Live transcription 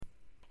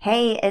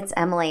Hey, it's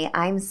Emily.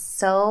 I'm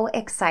so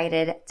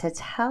excited to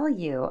tell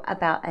you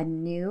about a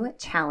new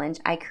challenge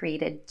I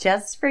created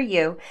just for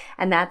you,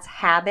 and that's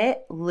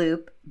Habit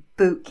Loop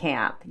Boot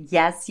Camp.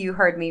 Yes, you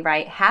heard me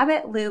right.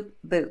 Habit Loop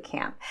Boot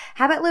Camp.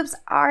 Habit loops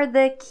are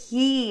the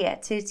key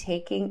to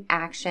taking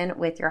action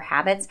with your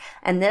habits,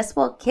 and this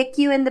will kick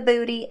you in the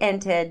booty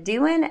into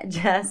doing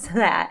just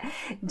that.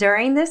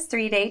 During this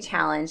 3-day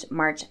challenge,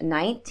 March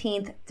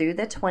 19th through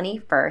the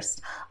 21st,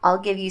 I'll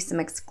give you some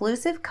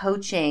exclusive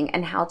coaching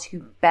and how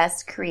to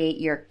best create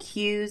your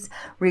cues,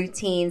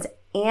 routines,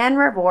 and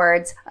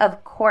rewards,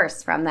 of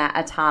course, from that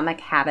Atomic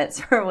Habits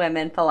for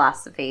Women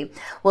philosophy.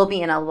 We'll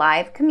be in a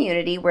live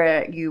community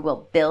where you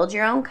will build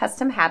your own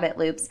custom habit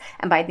loops,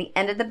 and by the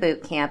end of the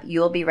boot camp, you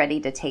will be ready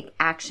to take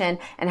action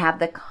and have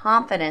the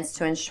confidence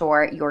to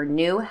ensure your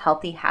new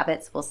healthy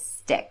habits will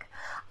stick.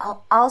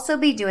 I'll also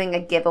be doing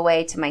a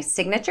giveaway to my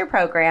signature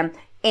program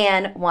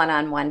and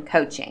one-on-one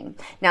coaching.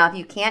 Now, if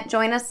you can't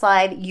join us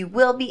live, you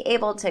will be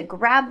able to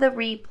grab the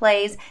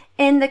replays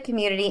in the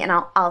community, and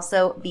I'll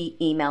also be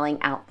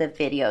emailing out the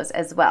videos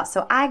as well.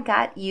 So I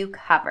got you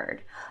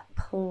covered.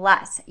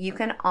 Plus, you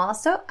can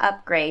also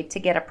upgrade to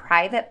get a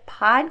private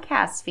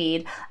podcast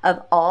feed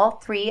of all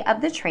 3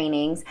 of the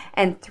trainings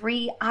and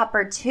 3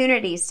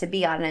 opportunities to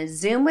be on a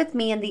Zoom with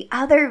me and the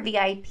other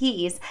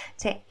VIPs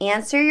to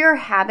answer your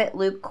habit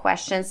loop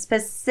questions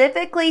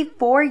specifically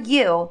for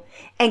you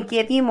and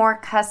give you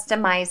more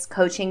customized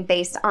coaching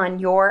based on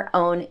your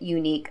own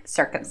unique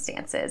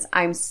circumstances.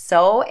 I'm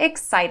so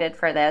excited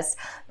for this.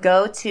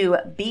 Go to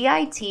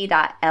bit.ly/habit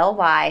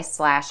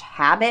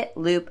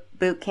loop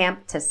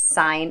bootcamp to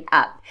sign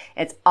up.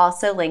 It's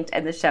also linked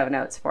in the show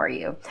notes for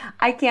you.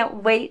 I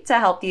can't wait to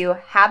help you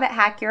habit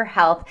hack your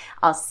health.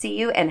 I'll see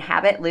you in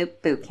Habit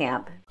Loop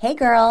Bootcamp. Hey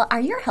girl, are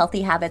your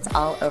healthy habits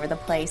all over the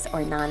place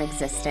or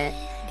non-existent?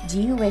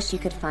 Do you wish you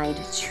could find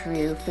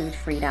true food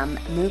freedom,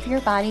 move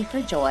your body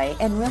for joy,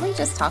 and really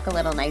just talk a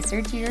little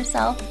nicer to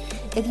yourself?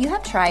 If you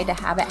have tried to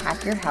habit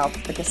hack your health,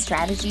 but the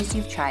strategies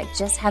you've tried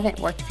just haven't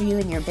worked for you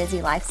in your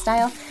busy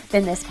lifestyle,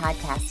 then this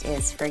podcast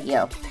is for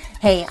you.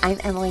 Hey, I'm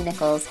Emily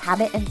Nichols,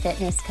 habit and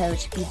fitness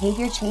coach,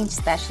 behavior change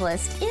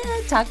specialist,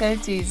 and Taco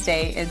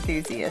Tuesday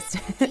enthusiast.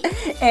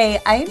 Hey,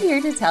 I'm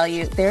here to tell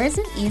you there is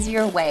an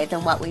easier way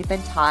than what we've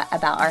been taught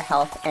about our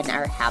health and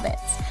our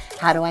habits.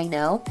 How do I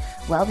know?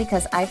 Well,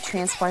 because I've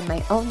transformed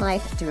my own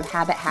life through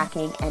habit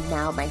hacking, and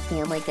now my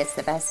family gets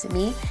the best of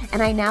me,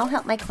 and I now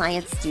help my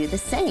clients do the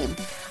same.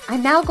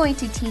 I'm now going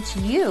to teach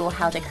you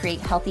how to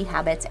create healthy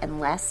habits in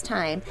less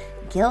time,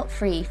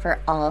 guilt-free for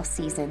all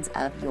seasons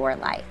of your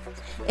life.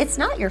 It's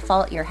not your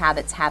fault your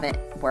habits haven't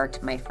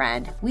worked, my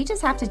friend. We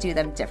just have to do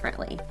them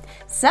differently.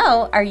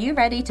 So, are you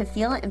ready to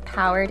feel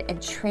empowered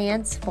and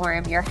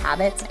transform your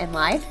habits and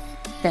life?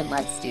 Then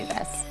let's do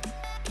this.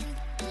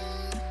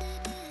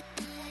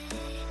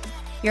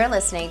 You're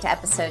listening to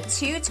episode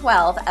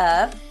 212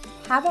 of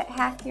Habit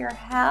Hack Your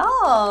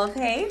Health.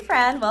 Hey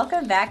friend,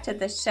 welcome back to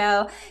the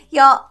show.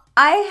 Y'all,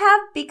 I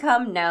have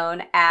become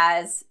known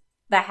as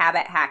the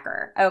habit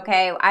hacker.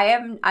 Okay. I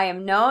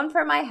am known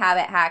for my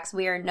habit hacks.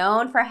 We are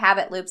known for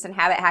habit loops and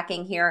habit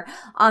hacking here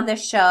on the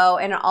show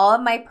and all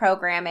of my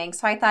programming.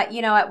 So I thought,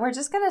 you know what, we're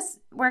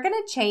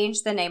going to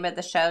change the name of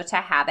the show to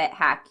Habit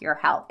Hack Your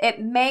Health.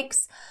 It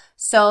makes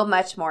so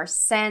much more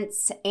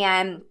sense.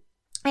 And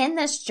in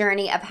this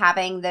journey of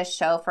having this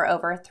show for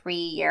over 3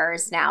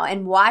 years now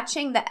and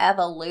watching the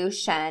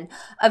evolution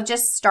of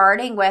just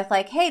starting with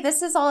like, hey,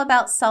 this is all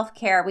about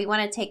self-care. We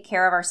want to take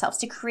care of ourselves,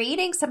 to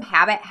creating some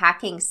habit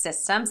hacking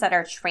systems that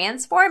are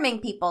transforming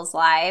people's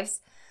lives.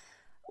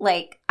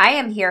 Like, I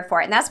am here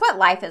for it. And that's what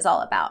life is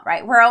all about,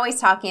 right? We're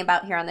always talking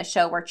about here on the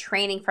show, we're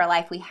training for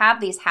life. We have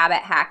these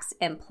habit hacks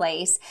in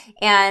place,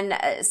 and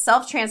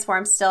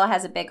Self-Transform still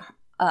has a big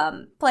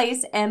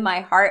place in my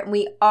heart. And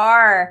we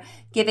are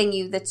giving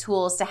you the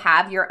tools to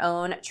have your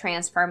own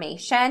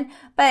transformation.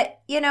 But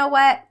you know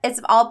what? It's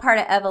all part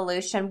of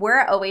evolution.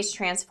 We're always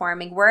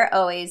transforming. We're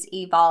always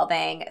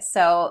evolving.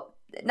 So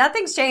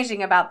nothing's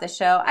changing about the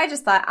show. I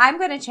just thought I'm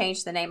going to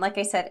change the name. Like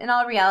I said, in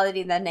all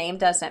reality, the name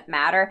doesn't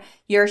matter.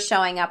 You're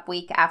showing up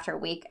week after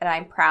week, and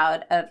I'm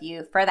proud of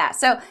you for that.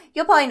 So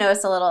you'll probably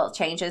notice a little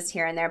changes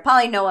here and there.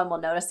 Probably no one will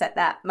notice it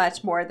that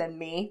much more than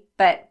me,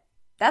 but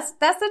that's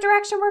the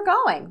direction we're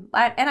going,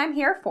 and I'm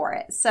here for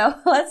it. So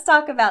let's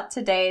talk about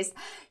today's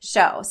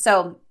show.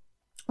 So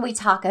we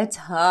talk a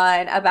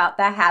ton about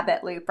the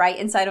habit loop, right?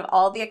 Inside of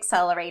all the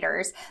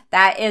accelerators,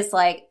 that is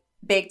like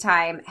big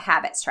time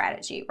habit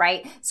strategy,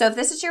 right? So if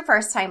this is your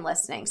first time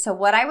listening, so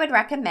what I would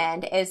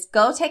recommend is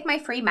go take my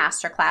free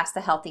masterclass, The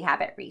Healthy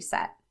Habit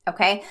Reset.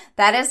 Okay.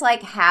 That is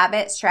like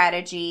habit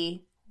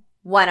strategy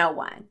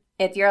 101.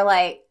 If you're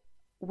like,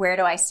 where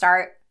do I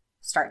start?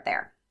 Start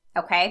there.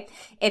 Okay.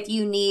 If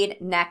you need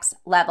next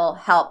level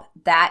help,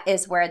 that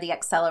is where the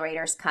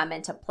accelerators come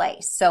into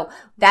place. So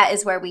that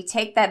is where we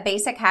take that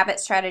basic habit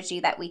strategy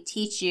that we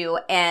teach you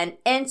and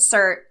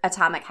insert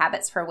Atomic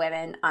Habits for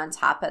Women on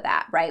top of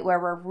that, right? Where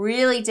we're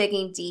really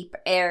digging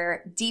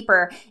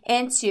deeper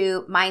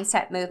into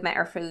mindset, movement,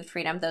 or food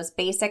freedom, those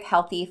basic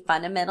healthy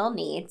fundamental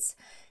needs.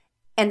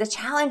 and the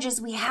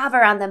challenges we have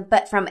around them,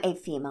 but from a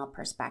female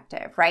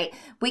perspective, right?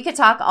 We could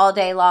talk all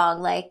day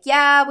long, like,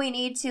 yeah, we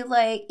need to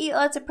like eat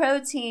lots of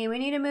protein. We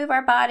need to move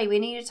our body. We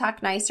need to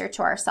talk nicer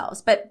to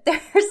ourselves. But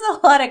there's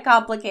a lot of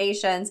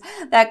complications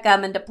that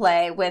come into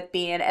play with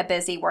being a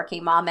busy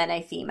working mom and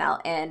a female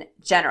in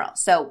general.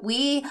 So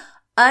we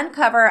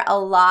uncover a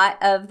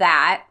lot of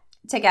that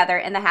together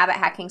in the habit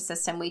hacking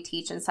system we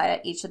teach inside of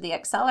each of the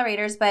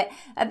accelerators, but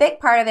a big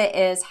part of it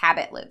is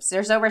habit loops.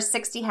 There's over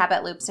 60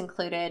 habit loops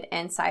included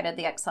inside of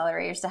the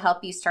accelerators to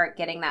help you start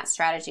getting that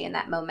strategy and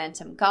that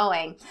momentum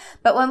going.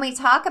 But when we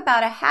talk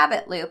about a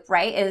habit loop,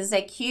 right, it is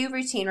a cue,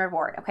 routine,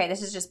 reward. Okay,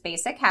 this is just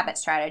basic habit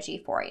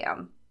strategy for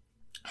you.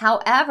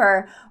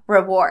 However,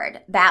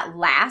 reward, that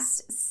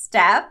last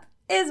step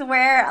is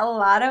where a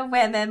lot of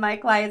women, my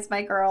clients,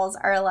 my girls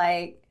are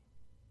like,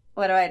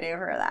 what do I do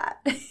for that?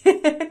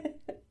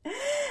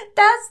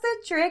 That's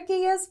the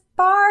trickiest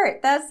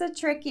part. That's the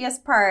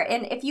trickiest part.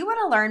 And if you want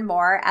to learn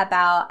more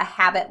about a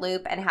habit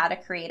loop and how to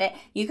create it,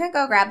 you can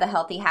go grab the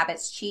Healthy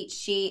Habits cheat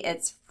sheet.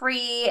 It's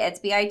free. It's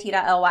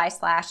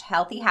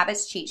bit.ly/Healthy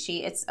Habits cheat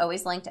sheet. It's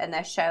always linked in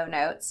the show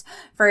notes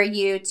for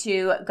you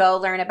to go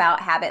learn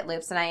about habit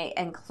loops. And I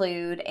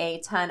include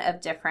a ton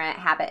of different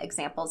habit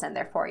examples in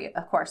there for you,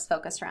 of course,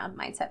 focused around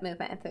mindset,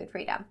 movement, and food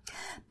freedom.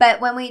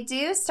 But when we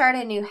do start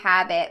a new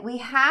habit, we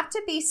have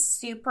to be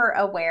super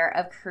aware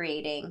of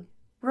creating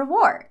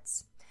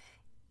rewards.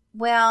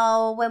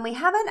 Well, when we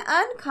have an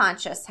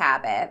unconscious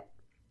habit,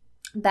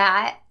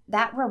 that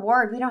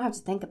reward we don't have to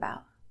think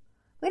about.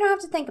 We don't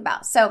have to think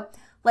about. So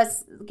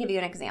let's give you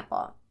an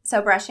example.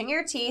 So brushing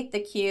your teeth, the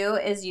cue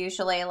is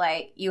usually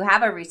like you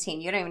have a routine.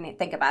 You don't even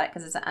think about it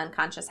because it's an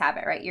unconscious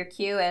habit, right? Your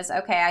cue is,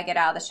 okay, I get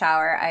out of the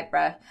shower, I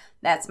brush.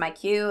 That's my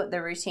cue.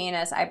 The routine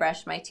is I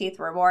brush my teeth.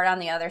 Reward on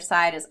the other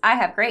side is I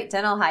have great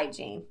dental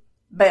hygiene.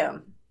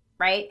 Boom,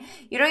 right?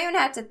 You don't even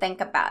have to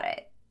think about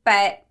it.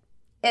 But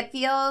it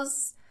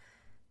feels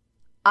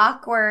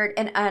awkward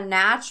and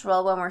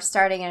unnatural when we're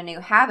starting a new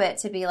habit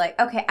to be like,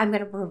 okay, I'm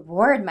going to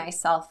reward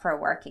myself for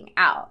working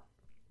out.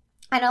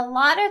 And a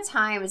lot of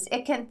times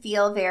it can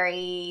feel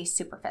very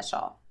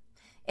superficial.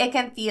 It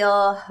can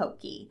feel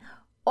hokey.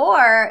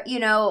 Or,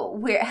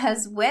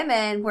 as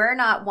women, we're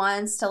not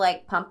ones to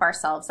like pump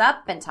ourselves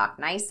up and talk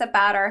nice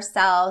about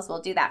ourselves.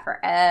 We'll do that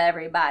for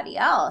everybody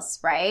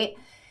else, right?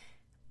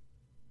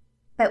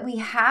 But we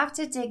have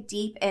to dig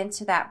deep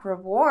into that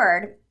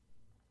reward.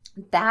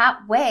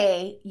 That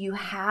way you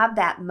have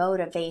that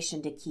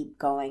motivation to keep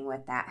going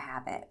with that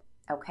habit,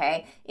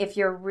 okay? If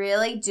you're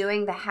really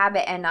doing the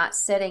habit and not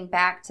sitting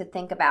back to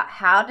think about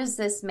how does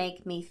this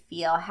make me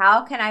feel?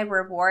 How can I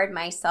reward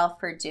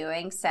myself for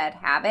doing said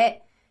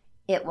habit?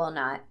 It will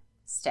not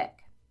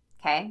stick,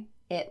 okay?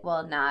 It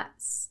will not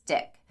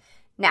stick.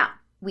 Now,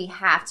 we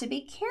have to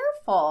be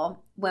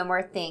careful when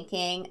we're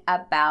thinking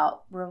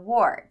about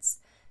rewards.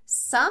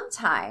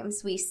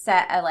 Sometimes we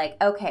set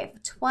okay, for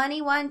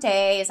 21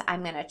 days,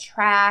 I'm going to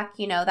track,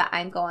 that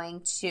I'm going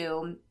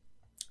to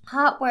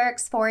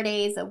HotWorks 4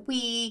 days a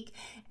week,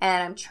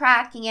 and I'm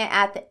tracking it.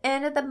 At the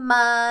end of the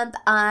month,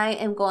 I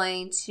am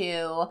going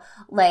to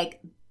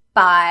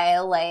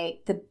buy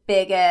the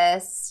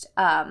biggest,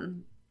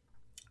 I'm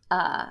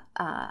going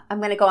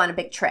to go on a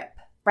big trip.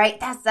 Right?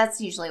 That's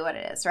usually what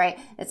it is, right?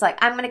 It's like,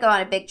 I'm going to go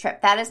on a big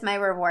trip. That is my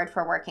reward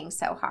for working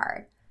so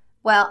hard.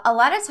 Well, a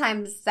lot of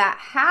times that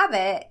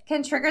habit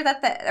can trigger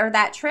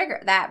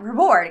the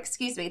reward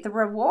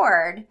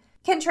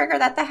can trigger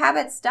that the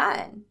habit's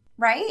done,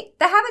 right?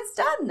 The habit's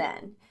done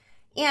then.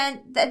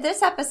 And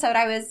this episode,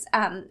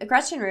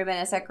 Gretchen Rubin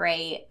is a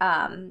great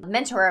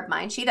mentor of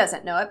mine. She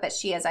doesn't know it, but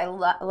she is. I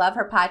love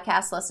her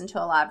podcast, listen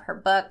to a lot of her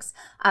books.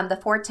 The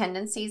 4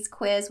 Tendencies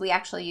quiz, we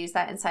actually use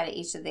that inside of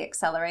each of the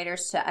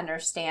accelerators to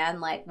understand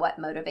what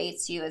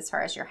motivates you as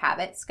far as your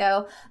habits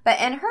go.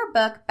 But in her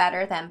book,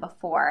 Better Than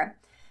Before,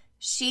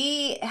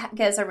 she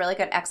gives a really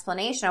good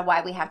explanation of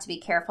why we have to be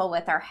careful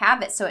with our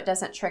habits so it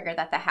doesn't trigger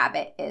that the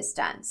habit is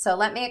done. So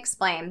let me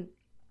explain.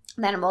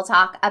 Then we'll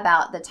talk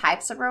about the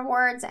types of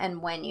rewards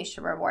and when you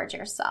should reward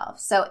yourself.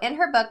 So in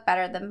her book,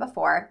 Better Than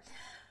Before,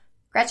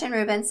 Gretchen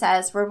Rubin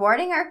says,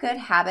 rewarding our good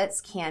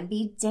habits can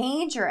be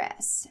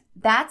dangerous.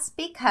 That's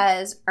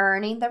because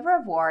earning the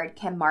reward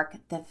can mark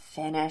the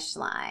finish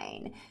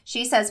line.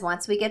 She says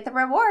once we get the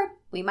reward,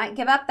 we might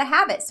give up the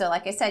habit. So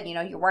like I said,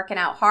 you're working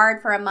out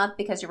hard for a month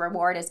because your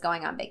reward is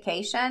going on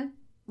vacation.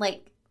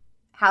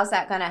 How's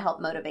that going to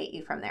help motivate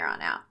you from there on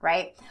out,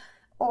 right?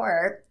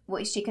 Or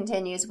she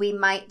continues, we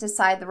might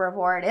decide the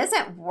reward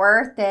isn't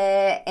worth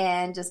it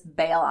and just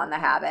bail on the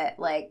habit.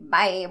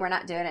 Bye, we're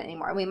not doing it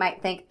anymore. We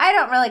might think, I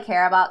don't really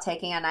care about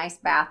taking a nice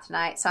bath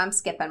tonight, so I'm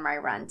skipping my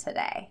run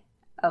today.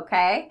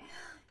 Okay?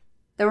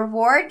 The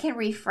reward can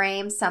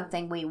reframe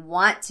something we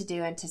want to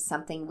do into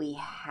something we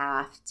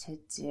have to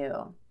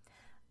do.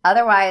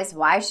 Otherwise,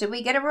 why should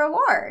we get a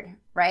reward,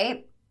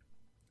 right?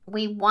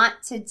 We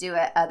want to do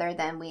it other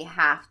than we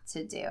have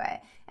to do it.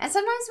 And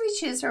sometimes we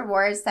choose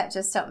rewards that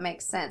just don't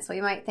make sense.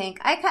 We might think,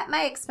 I cut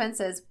my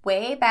expenses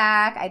way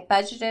back. I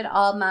budgeted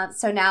all month,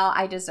 so now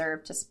I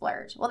deserve to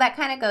splurge. Well, that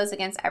kind of goes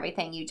against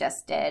everything you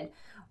just did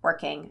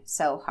working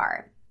so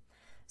hard.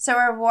 So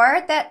a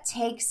reward that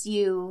takes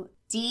you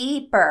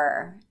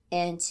deeper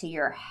into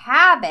your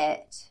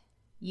habit,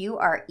 you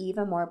are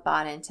even more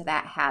bought into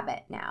that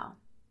habit now.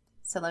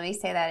 So let me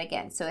say that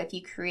again. So if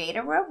you create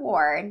a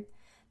reward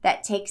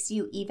that takes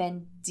you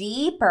even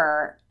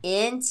deeper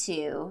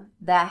into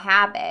the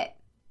habit,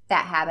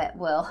 that habit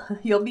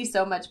you'll be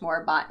so much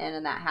more bought in,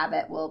 and that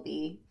habit it'll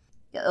be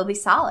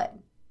solid.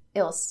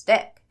 It'll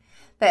stick.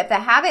 But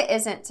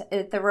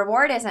if the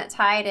reward isn't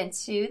tied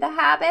into the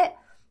habit,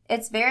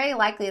 it's very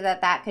likely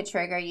that could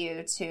trigger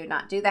you to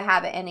not do the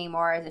habit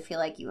anymore, to feel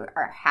like you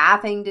are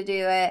having to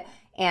do it,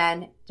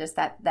 and just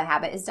that the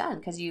habit is done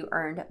because you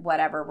earned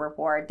whatever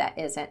reward that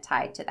isn't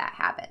tied to that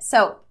habit.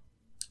 So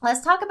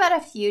let's talk about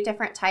a few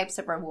different types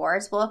of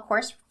rewards. We'll, of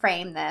course,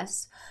 frame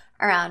this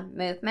around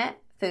movement,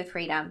 food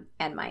freedom,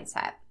 and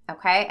mindset.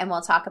 Okay, and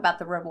we'll talk about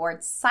the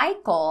reward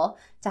cycle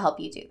to help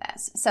you do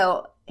this.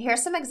 So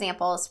here's some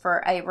examples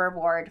for a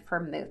reward for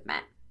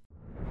movement.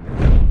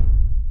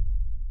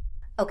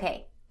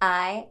 Okay,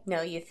 I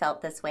know you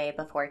felt this way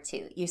before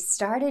too. You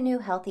start a new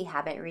healthy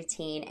habit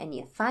routine and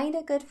you find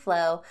a good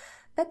flow,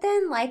 but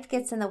then life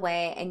gets in the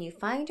way and you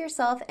find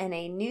yourself in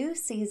a new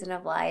season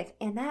of life,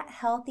 and that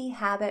healthy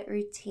habit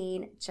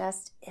routine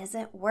just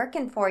isn't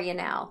working for you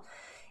now.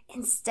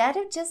 Instead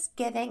of just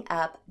giving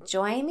up,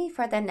 join me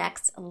for the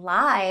next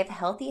live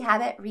Healthy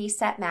Habit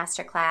Reset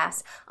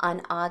Masterclass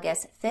on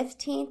August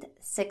 15th,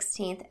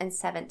 16th, and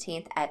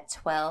 17th at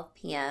 12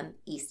 p.m.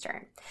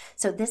 Eastern.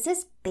 So this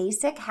is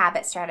Basic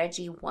Habit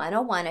Strategy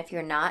 101 if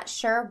you're not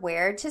sure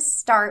where to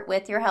start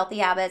with your healthy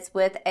habits,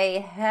 with a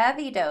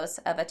heavy dose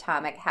of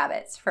Atomic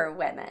Habits for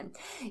women.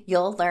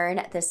 You'll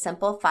learn the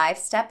simple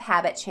 5-step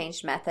habit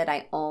change method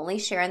I only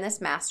share in this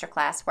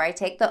masterclass, where I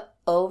take the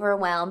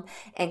overwhelm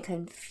and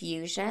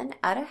confusion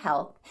out of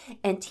health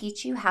and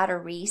teach you how to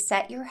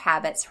reset your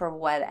habits for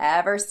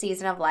whatever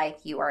season of life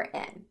you are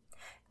in.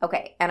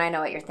 Okay, and I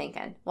know what you're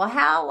thinking. Well,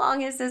 how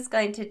long is this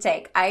going to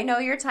take? I know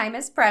your time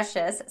is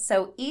precious,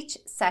 so each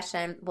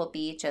session will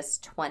be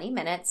just 20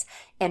 minutes,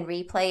 and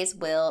replays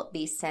will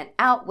be sent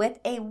out with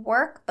a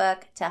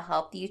workbook to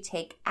help you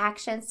take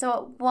action so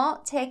it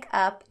won't take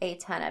up a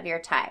ton of your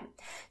time.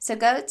 So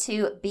go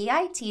to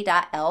bit.ly/free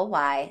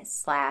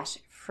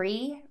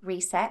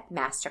reset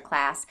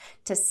masterclass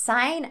to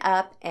sign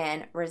up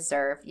and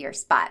reserve your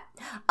spot.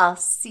 I'll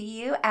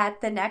see you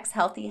at the next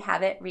Healthy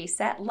Habit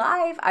Reset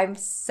Live. I'm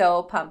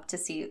so pumped to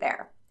see you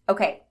there.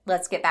 Okay,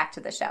 let's get back to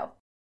the show.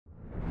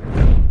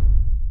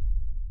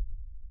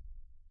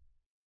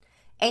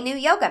 A new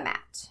yoga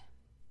mat,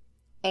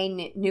 a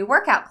new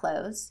workout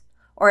clothes,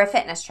 or a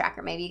fitness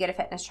tracker. Maybe you get a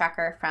fitness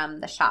tracker from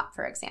the shop,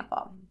 for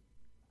example.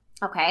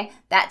 Okay,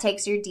 that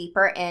takes you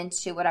deeper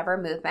into whatever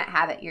movement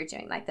habit you're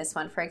doing. Like this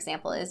one, for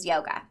example, is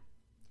yoga.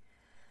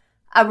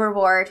 A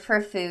reward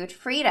for food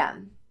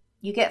freedom.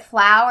 You get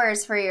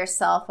flowers for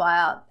yourself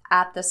while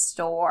at the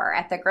store.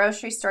 At the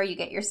grocery store, you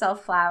get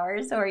yourself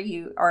flowers,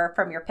 or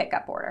from your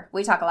pickup order.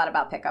 We talk a lot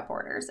about pickup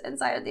orders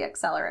inside of the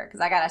Accelerator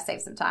because I got to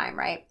save some time,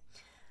 right?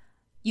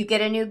 You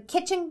get a new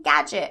kitchen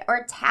gadget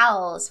or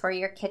towels for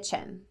your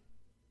kitchen.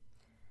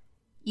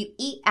 You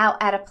eat out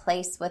at a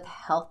place with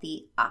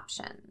healthy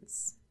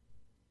options.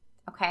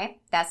 Okay,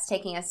 that's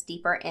taking us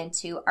deeper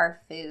into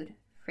our food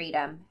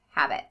freedom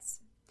habits.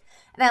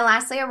 And then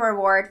lastly, a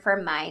reward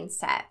for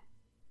mindset.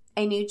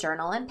 A new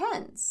journal and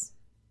pens.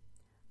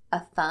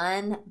 A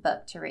fun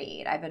book to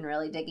read. I've been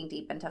really digging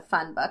deep into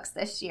fun books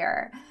this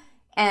year.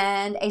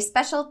 And a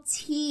special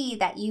tea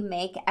that you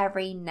make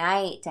every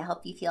night to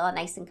help you feel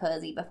nice and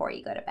cozy before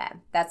you go to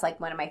bed. That's like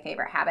one of my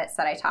favorite habits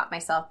that I taught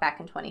myself back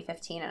in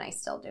 2015, and I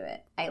still do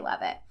it. I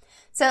love it.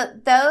 So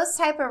those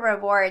type of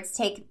rewards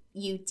take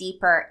you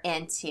deeper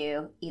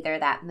into either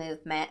that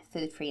movement,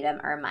 food freedom,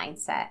 or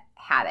mindset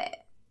habit.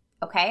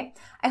 Okay?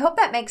 I hope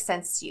that makes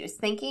sense to you.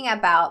 Thinking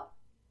about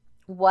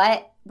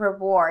what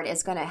reward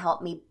is going to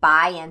help me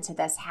buy into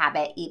this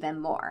habit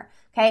even more.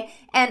 Okay.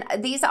 And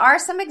these are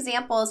some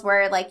examples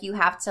where like you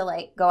have to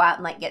like go out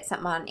and like get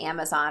something on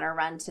Amazon or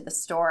run to the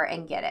store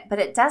and get it. But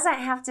it doesn't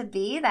have to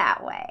be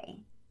that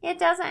way. It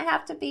doesn't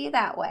have to be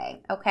that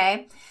way.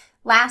 Okay.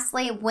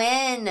 Lastly,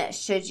 when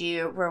should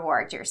you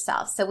reward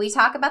yourself? So we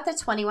talk about the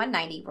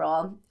 21-90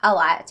 rule a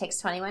lot. It takes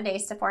 21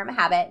 days to form a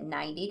habit,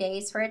 90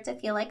 days for it to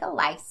feel like a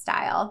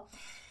lifestyle.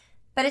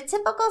 But a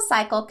typical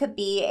cycle could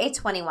be a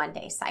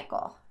 21-day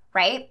cycle,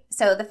 right?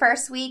 So the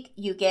first week,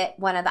 you get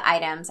one of the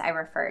items I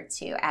referred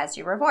to as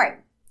your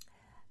reward.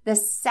 The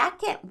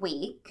second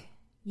week,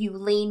 you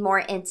lean more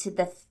into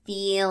the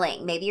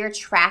feeling. Maybe you're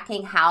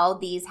tracking how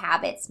these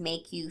habits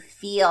make you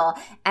feel,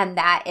 and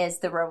that is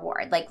the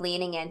reward, like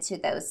leaning into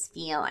those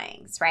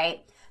feelings,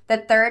 right? The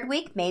third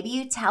week, maybe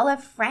you tell a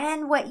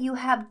friend what you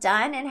have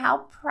done and how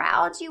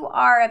proud you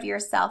are of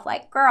yourself.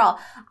 Like, girl,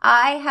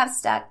 I have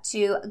stuck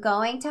to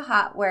going to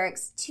Hot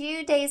Works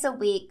 2 days a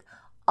week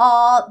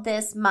all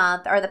this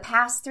month or the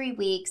past 3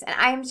 weeks, and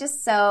I'm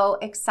just so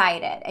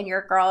excited. And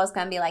your girl is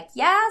going to be like,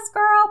 yes,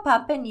 girl,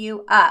 pumping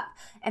you up.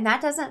 And that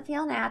doesn't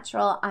feel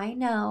natural, I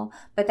know,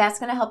 but that's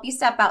going to help you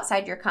step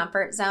outside your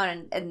comfort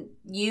zone. And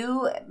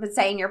you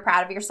saying you're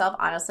proud of yourself,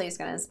 honestly, is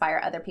going to inspire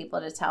other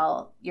people to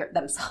tell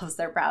themselves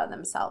they're proud of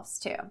themselves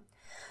too.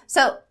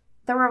 So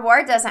the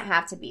reward doesn't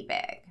have to be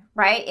big,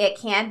 right? It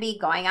can be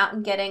going out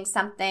and getting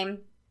something.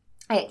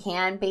 It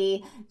can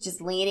be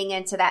just leaning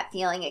into that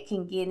feeling. It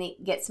can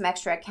get some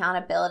extra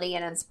accountability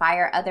and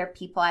inspire other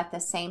people at the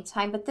same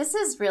time. But this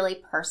is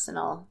really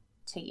personal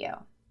to you,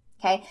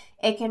 okay?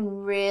 It can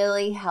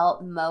really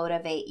help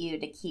motivate you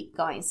to keep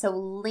going. So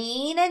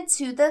lean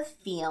into the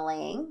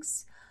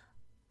feelings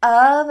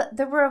of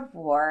the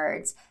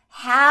rewards.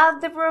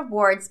 Have the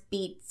rewards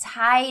be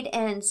tied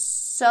in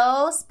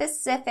so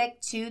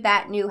specific to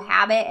that new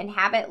habit and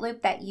habit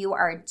loop that you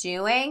are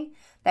doing,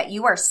 that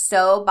you are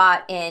so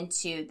bought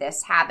into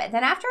this habit.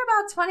 Then after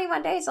about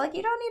 21 days, like,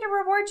 you don't need to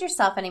reward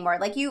yourself anymore.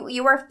 Like,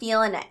 you are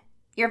feeling it.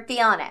 You're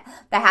feeling it.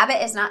 The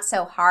habit is not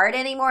so hard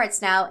anymore.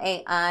 It's now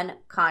an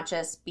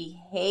unconscious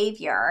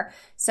behavior.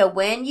 So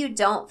when you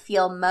don't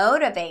feel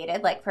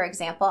motivated, like for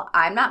example,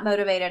 I'm not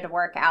motivated to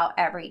work out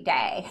every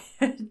day.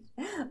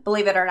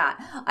 Believe it or not,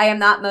 I am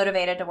not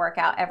motivated to work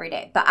out every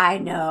day, but I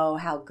know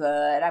how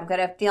good I'm going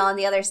to feel on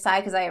the other side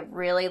because I have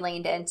really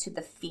leaned into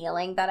the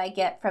feeling that I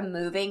get from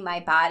moving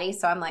my body.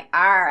 So I'm like,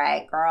 all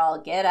right,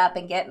 girl, get up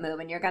and get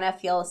moving. You're going to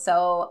feel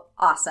so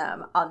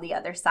awesome on the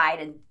other side.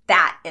 And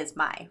that is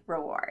my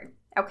reward.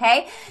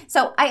 Okay,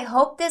 so I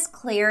hope this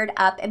cleared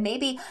up and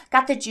maybe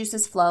got the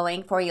juices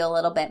flowing for you a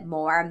little bit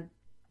more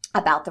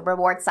about the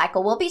reward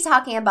cycle. We'll be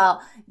talking about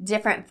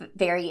different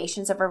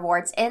variations of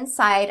rewards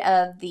inside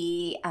of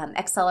the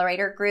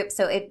accelerator group.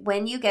 So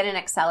when you get an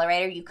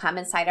accelerator, you come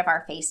inside of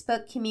our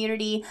Facebook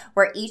community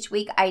where each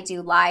week I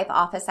do live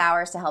office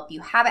hours to help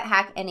you habit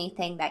hack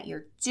anything that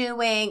you're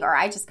doing, or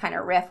I just kind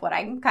of riff what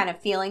I'm kind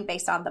of feeling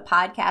based on the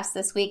podcast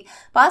this week,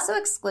 but also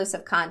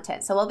exclusive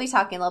content. So we'll be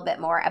talking a little bit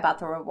more about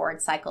the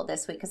reward cycle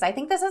this week because I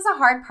think this is a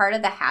hard part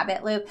of the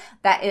habit loop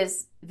that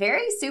is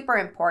very super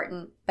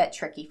important, but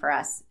tricky for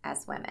us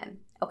as women.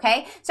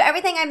 Okay, so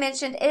everything I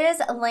mentioned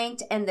is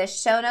linked in the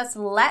show notes.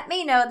 Let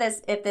me know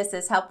if this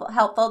is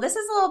helpful. This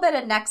is a little bit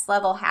of next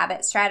level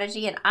habit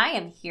strategy, and I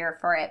am here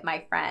for it,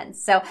 my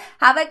friends. So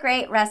have a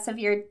great rest of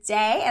your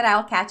day, and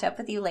I'll catch up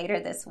with you later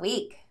this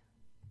week.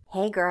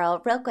 Hey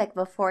girl, real quick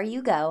before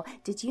you go,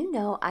 did you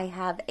know I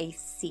have a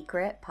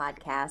secret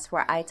podcast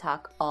where I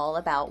talk all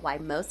about why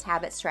most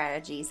habit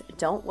strategies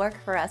don't work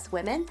for us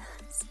women?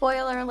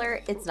 Spoiler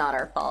alert, it's not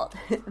our fault.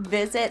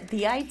 Visit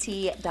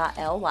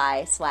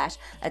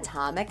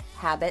bit.ly/Atomic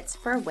Habits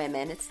for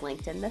Women. It's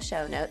linked in the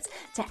show notes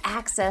to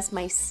access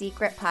my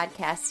secret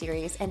podcast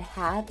series and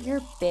have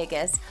your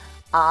biggest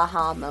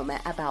aha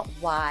moment about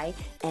why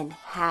and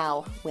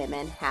how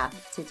women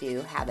have to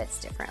do habits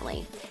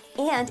differently.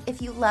 And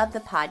if you love the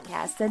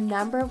podcast, the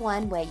number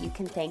one way you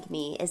can thank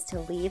me is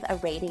to leave a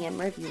rating and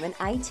review in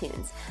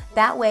iTunes.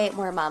 That way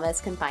more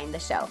mamas can find the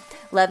show.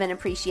 Love and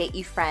appreciate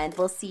you, friend.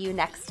 We'll see you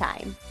next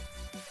time.